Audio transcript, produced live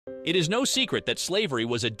It is no secret that slavery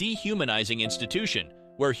was a dehumanizing institution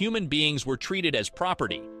where human beings were treated as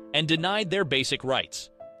property and denied their basic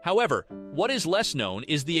rights. However, what is less known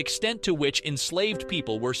is the extent to which enslaved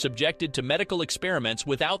people were subjected to medical experiments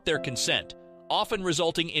without their consent, often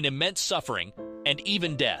resulting in immense suffering and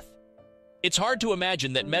even death. It's hard to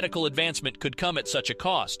imagine that medical advancement could come at such a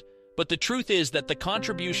cost, but the truth is that the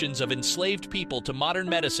contributions of enslaved people to modern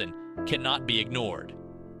medicine cannot be ignored.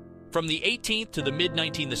 From the 18th to the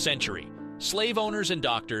mid-19th century, slave owners and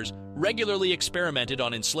doctors regularly experimented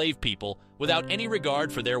on enslaved people without any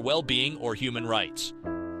regard for their well-being or human rights.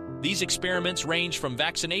 These experiments range from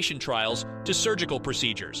vaccination trials to surgical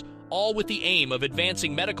procedures, all with the aim of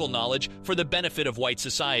advancing medical knowledge for the benefit of white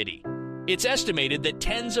society. It's estimated that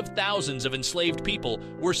tens of thousands of enslaved people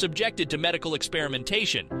were subjected to medical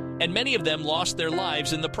experimentation, and many of them lost their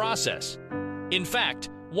lives in the process. In fact,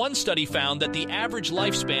 one study found that the average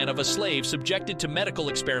lifespan of a slave subjected to medical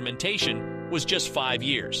experimentation was just 5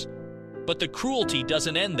 years. But the cruelty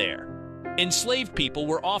doesn't end there. Enslaved people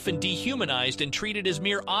were often dehumanized and treated as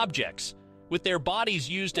mere objects, with their bodies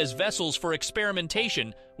used as vessels for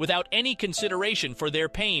experimentation without any consideration for their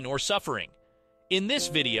pain or suffering. In this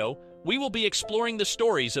video, we will be exploring the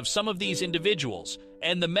stories of some of these individuals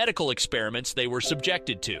and the medical experiments they were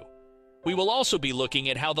subjected to. We will also be looking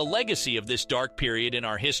at how the legacy of this dark period in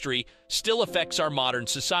our history still affects our modern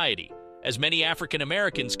society, as many African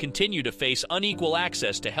Americans continue to face unequal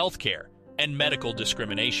access to healthcare and medical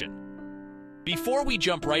discrimination. Before we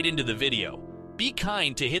jump right into the video, be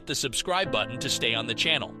kind to hit the subscribe button to stay on the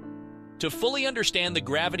channel. To fully understand the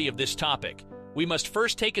gravity of this topic, we must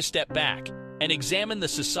first take a step back and examine the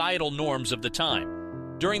societal norms of the time.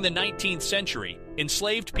 During the 19th century,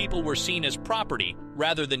 enslaved people were seen as property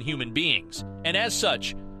rather than human beings, and as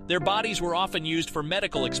such, their bodies were often used for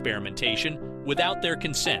medical experimentation without their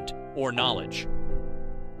consent or knowledge.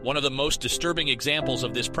 One of the most disturbing examples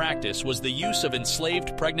of this practice was the use of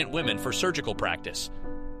enslaved pregnant women for surgical practice.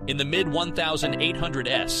 In the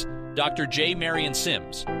mid-1800s, Dr. J. Marion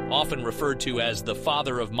Sims, often referred to as the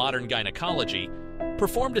father of modern gynecology,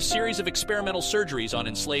 performed a series of experimental surgeries on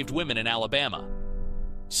enslaved women in Alabama.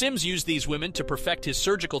 Sims used these women to perfect his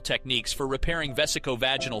surgical techniques for repairing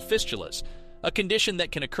vesicovaginal fistulas, a condition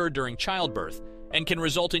that can occur during childbirth and can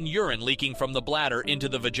result in urine leaking from the bladder into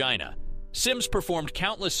the vagina. Sims performed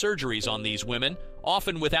countless surgeries on these women,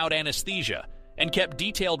 often without anesthesia, and kept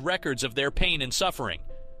detailed records of their pain and suffering.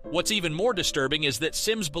 What's even more disturbing is that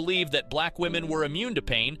Sims believed that black women were immune to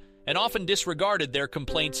pain and often disregarded their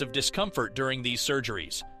complaints of discomfort during these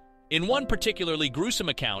surgeries. In one particularly gruesome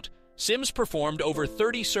account, Sims performed over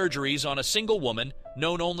 30 surgeries on a single woman,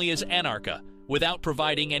 known only as Anarcha, without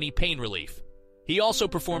providing any pain relief. He also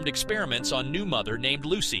performed experiments on a new mother named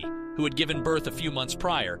Lucy, who had given birth a few months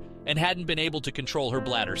prior and hadn't been able to control her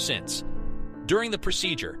bladder since. During the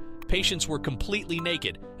procedure, patients were completely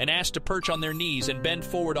naked and asked to perch on their knees and bend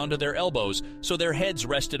forward onto their elbows so their heads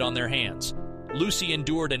rested on their hands. Lucy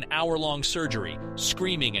endured an hour-long surgery,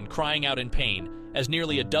 screaming and crying out in pain, as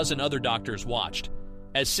nearly a dozen other doctors watched.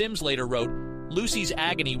 As Sims later wrote, Lucy's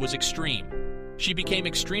agony was extreme. She became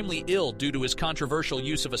extremely ill due to his controversial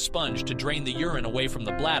use of a sponge to drain the urine away from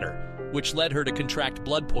the bladder, which led her to contract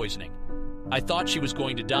blood poisoning. I thought she was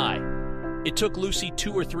going to die. It took Lucy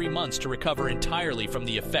 2 or 3 months to recover entirely from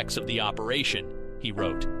the effects of the operation, he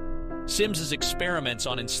wrote. Sims's experiments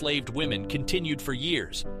on enslaved women continued for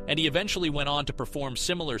years, and he eventually went on to perform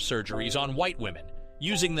similar surgeries on white women,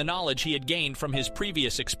 using the knowledge he had gained from his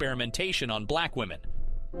previous experimentation on black women.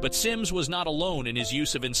 But Sims was not alone in his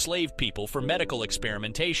use of enslaved people for medical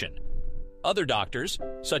experimentation. Other doctors,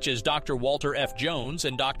 such as Dr. Walter F. Jones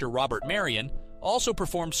and Dr. Robert Marion, also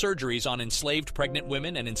performed surgeries on enslaved pregnant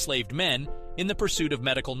women and enslaved men in the pursuit of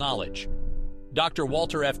medical knowledge. Dr.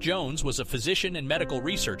 Walter F. Jones was a physician and medical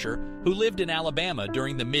researcher who lived in Alabama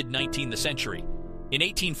during the mid-19th century. In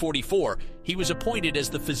 1844, he was appointed as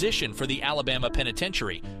the physician for the Alabama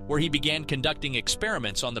Penitentiary, where he began conducting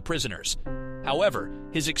experiments on the prisoners. However,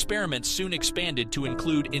 his experiments soon expanded to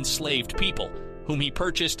include enslaved people, whom he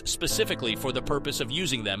purchased specifically for the purpose of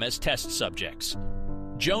using them as test subjects.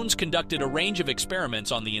 Jones conducted a range of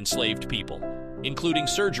experiments on the enslaved people, including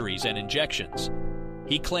surgeries and injections.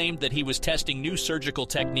 He claimed that he was testing new surgical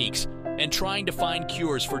techniques and trying to find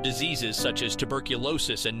cures for diseases such as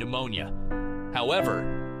tuberculosis and pneumonia.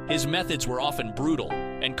 However, his methods were often brutal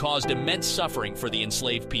and caused immense suffering for the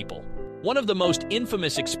enslaved people. One of the most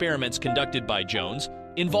infamous experiments conducted by Jones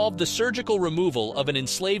involved the surgical removal of an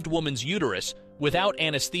enslaved woman's uterus without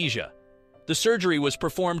anesthesia. The surgery was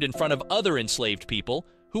performed in front of other enslaved people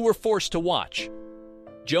who were forced to watch.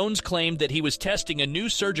 Jones claimed that he was testing a new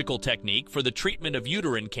surgical technique for the treatment of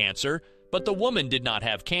uterine cancer, but the woman did not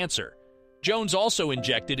have cancer. Jones also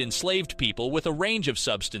injected enslaved people with a range of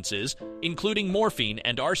substances, including morphine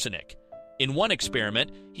and arsenic. In one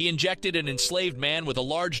experiment, he injected an enslaved man with a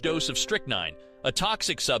large dose of strychnine, a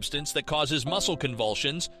toxic substance that causes muscle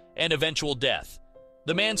convulsions and eventual death.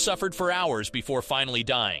 The man suffered for hours before finally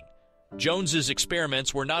dying. Jones's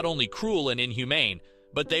experiments were not only cruel and inhumane,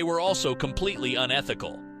 but they were also completely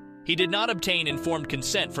unethical. He did not obtain informed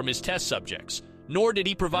consent from his test subjects, nor did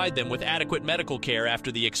he provide them with adequate medical care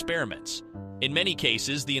after the experiments. In many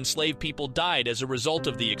cases, the enslaved people died as a result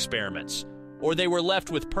of the experiments, or they were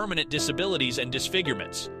left with permanent disabilities and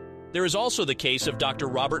disfigurements. There is also the case of Dr.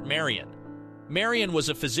 Robert Marion. Marion was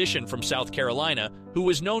a physician from South Carolina who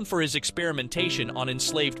was known for his experimentation on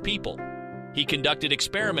enslaved people. He conducted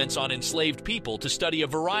experiments on enslaved people to study a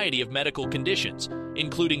variety of medical conditions,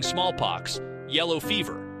 including smallpox, yellow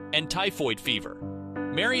fever, and typhoid fever.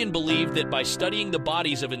 Marion believed that by studying the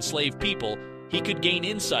bodies of enslaved people, he could gain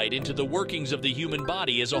insight into the workings of the human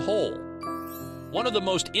body as a whole. One of the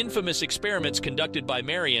most infamous experiments conducted by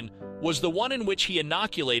Marion was the one in which he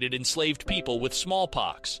inoculated enslaved people with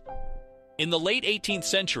smallpox. In the late 18th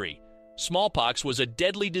century, smallpox was a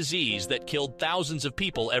deadly disease that killed thousands of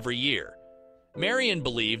people every year. Marion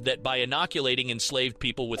believed that by inoculating enslaved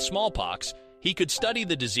people with smallpox, he could study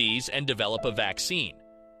the disease and develop a vaccine.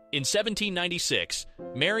 In 1796,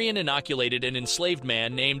 Marion inoculated an enslaved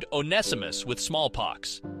man named Onesimus with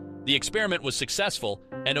smallpox. The experiment was successful,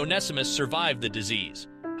 and Onesimus survived the disease.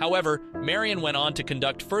 However, Marion went on to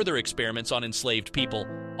conduct further experiments on enslaved people,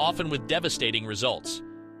 often with devastating results.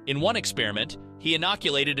 In one experiment, he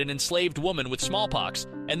inoculated an enslaved woman with smallpox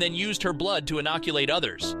and then used her blood to inoculate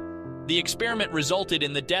others. The experiment resulted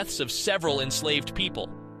in the deaths of several enslaved people.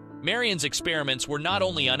 Marion's experiments were not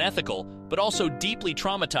only unethical, but also deeply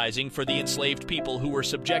traumatizing for the enslaved people who were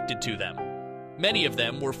subjected to them. Many of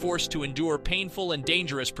them were forced to endure painful and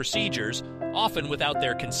dangerous procedures, often without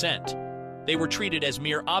their consent. They were treated as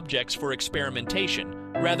mere objects for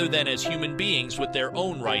experimentation, rather than as human beings with their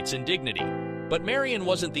own rights and dignity. But Marion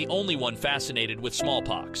wasn't the only one fascinated with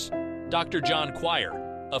smallpox. Dr. John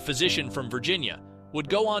Quire, a physician from Virginia, would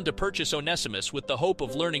go on to purchase Onesimus with the hope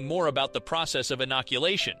of learning more about the process of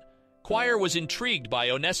inoculation. Quire was intrigued by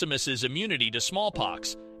Onesimus's immunity to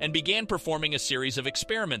smallpox and began performing a series of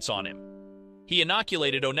experiments on him. He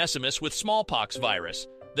inoculated Onesimus with smallpox virus,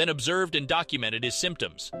 then observed and documented his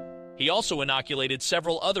symptoms. He also inoculated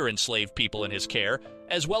several other enslaved people in his care,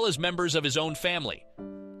 as well as members of his own family.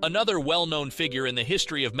 Another well-known figure in the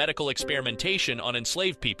history of medical experimentation on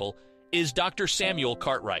enslaved people is Dr. Samuel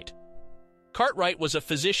Cartwright. Cartwright was a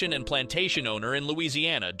physician and plantation owner in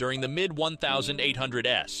Louisiana during the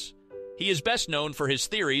mid-1800s. He is best known for his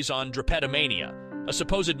theories on drapetomania, a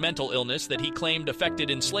supposed mental illness that he claimed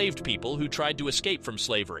affected enslaved people who tried to escape from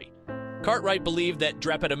slavery. Cartwright believed that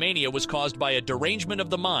drapetomania was caused by a derangement of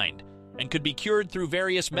the mind and could be cured through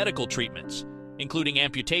various medical treatments, including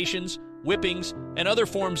amputations, whippings, and other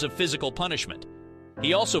forms of physical punishment.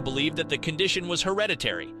 He also believed that the condition was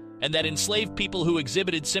hereditary and that enslaved people who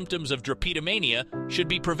exhibited symptoms of drapetomania should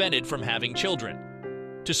be prevented from having children.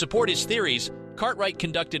 To support his theories, Cartwright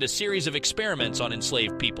conducted a series of experiments on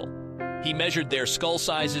enslaved people. He measured their skull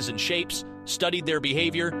sizes and shapes, studied their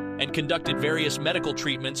behavior, and conducted various medical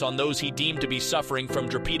treatments on those he deemed to be suffering from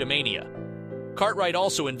drapetomania. Cartwright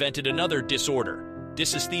also invented another disorder,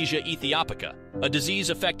 dysesthesia ethiopica, a disease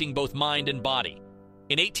affecting both mind and body.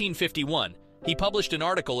 In 1851, he published an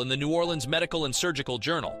article in the New Orleans Medical and Surgical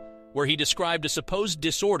Journal, where he described a supposed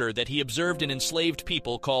disorder that he observed in enslaved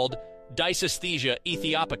people called dysesthesia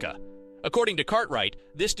ethiopica. According to Cartwright,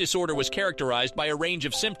 this disorder was characterized by a range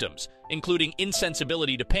of symptoms, including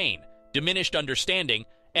insensibility to pain, diminished understanding,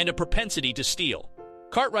 and a propensity to steal.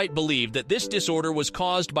 Cartwright believed that this disorder was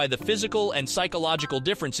caused by the physical and psychological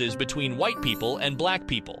differences between white people and black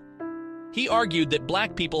people. He argued that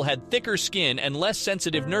black people had thicker skin and less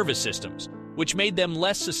sensitive nervous systems, which made them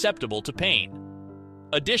less susceptible to pain.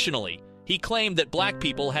 Additionally, he claimed that black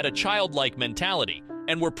people had a childlike mentality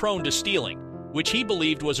and were prone to stealing, which he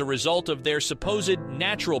believed was a result of their supposed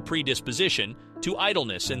natural predisposition to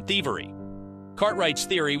idleness and thievery. Cartwright's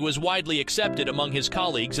theory was widely accepted among his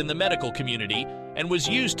colleagues in the medical community and was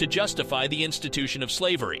used to justify the institution of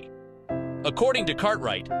slavery. According to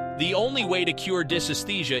Cartwright, the only way to cure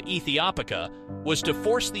dysesthesia ethiopica was to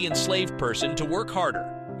force the enslaved person to work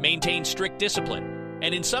harder, maintain strict discipline,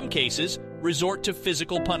 and in some cases, resort to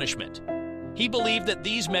physical punishment. He believed that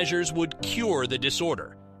these measures would cure the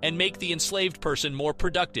disorder and make the enslaved person more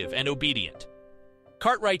productive and obedient.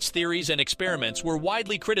 Cartwright's theories and experiments were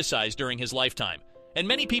widely criticized during his lifetime, and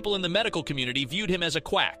many people in the medical community viewed him as a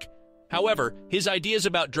quack. However, his ideas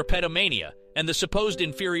about drapetomania and the supposed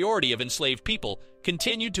inferiority of enslaved people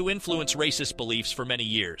continued to influence racist beliefs for many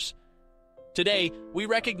years. Today, we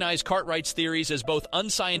recognize Cartwright's theories as both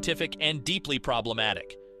unscientific and deeply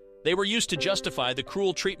problematic. They were used to justify the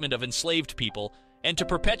cruel treatment of enslaved people and to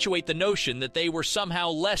perpetuate the notion that they were somehow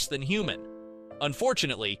less than human.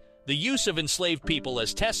 Unfortunately, the use of enslaved people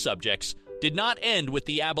as test subjects did not end with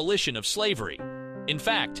the abolition of slavery. In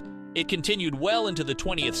fact, it continued well into the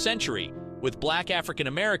 20th century, with Black African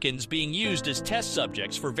Americans being used as test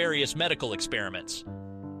subjects for various medical experiments.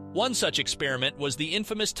 One such experiment was the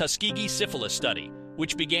infamous Tuskegee syphilis study,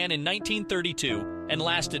 which began in 1932 and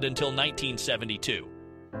lasted until 1972.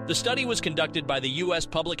 The study was conducted by the U.S.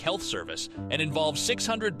 Public Health Service and involved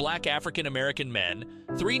 600 Black African American men,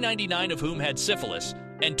 399 of whom had syphilis,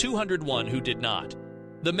 and 201 who did not.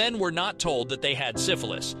 The men were not told that they had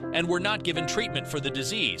syphilis and were not given treatment for the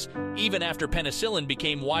disease, even after penicillin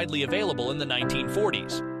became widely available in the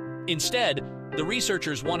 1940s. Instead, the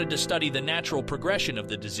researchers wanted to study the natural progression of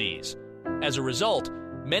the disease. As a result,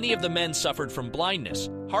 many of the men suffered from blindness,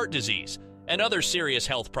 heart disease, and other serious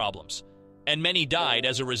health problems, and many died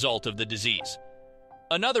as a result of the disease.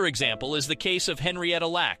 Another example is the case of Henrietta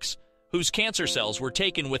Lacks, whose cancer cells were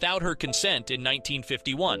taken without her consent in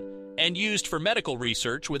 1951 and used for medical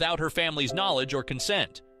research without her family's knowledge or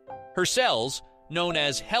consent. Her cells, known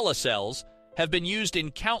as HeLa cells, have been used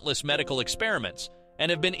in countless medical experiments and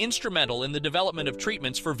have been instrumental in the development of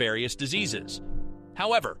treatments for various diseases.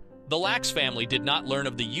 However, the Lacks family did not learn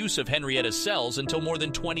of the use of Henrietta's cells until more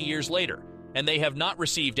than 20 years later, and they have not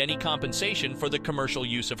received any compensation for the commercial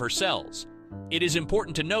use of her cells. It is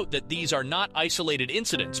important to note that these are not isolated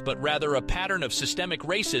incidents, but rather a pattern of systemic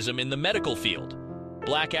racism in the medical field.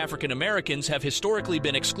 Black African Americans have historically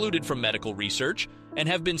been excluded from medical research and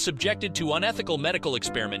have been subjected to unethical medical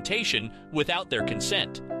experimentation without their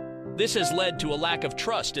consent. This has led to a lack of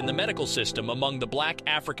trust in the medical system among the Black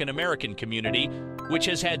African American community, which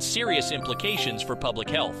has had serious implications for public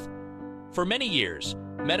health. For many years,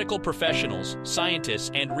 medical professionals, scientists,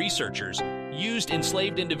 and researchers used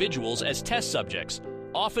enslaved individuals as test subjects,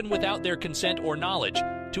 often without their consent or knowledge,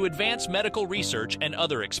 to advance medical research and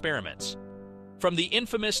other experiments. From the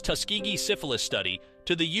infamous Tuskegee syphilis study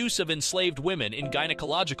to the use of enslaved women in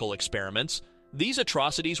gynecological experiments, these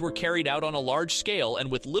atrocities were carried out on a large scale and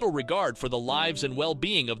with little regard for the lives and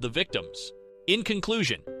well-being of the victims. In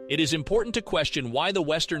conclusion, it is important to question why the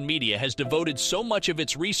Western media has devoted so much of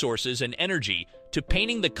its resources and energy to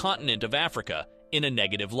painting the continent of Africa in a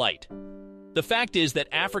negative light. The fact is that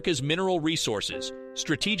Africa's mineral resources,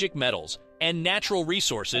 strategic metals, and natural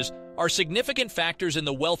resources are significant factors in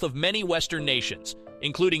the wealth of many Western nations,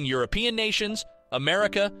 including European nations,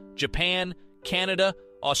 America, Japan, Canada,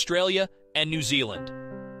 Australia, and New Zealand.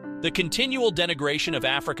 The continual denigration of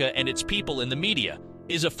Africa and its people in the media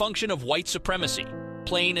is a function of white supremacy,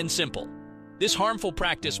 plain and simple. This harmful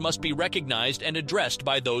practice must be recognized and addressed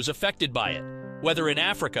by those affected by it, whether in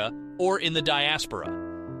Africa or in the diaspora.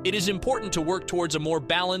 It is important to work towards a more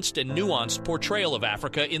balanced and nuanced portrayal of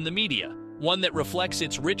Africa in the media, one that reflects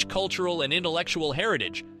its rich cultural and intellectual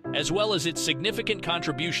heritage, as well as its significant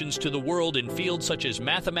contributions to the world in fields such as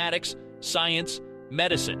mathematics, science,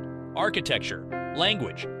 medicine, architecture,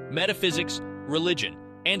 language, metaphysics, religion,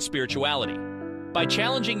 and spirituality. By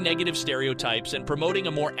challenging negative stereotypes and promoting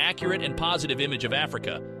a more accurate and positive image of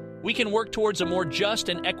Africa, we can work towards a more just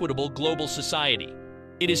and equitable global society.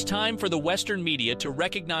 It is time for the Western media to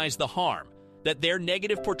recognize the harm that their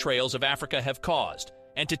negative portrayals of Africa have caused,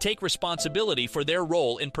 and to take responsibility for their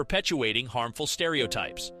role in perpetuating harmful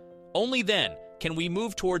stereotypes. Only then can we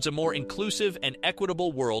move towards a more inclusive and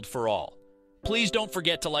equitable world for all. Please don't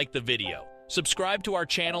forget to like the video, subscribe to our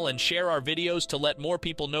channel, and share our videos to let more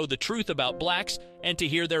people know the truth about blacks and to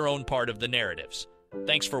hear their own part of the narratives.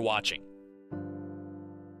 Thanks for watching.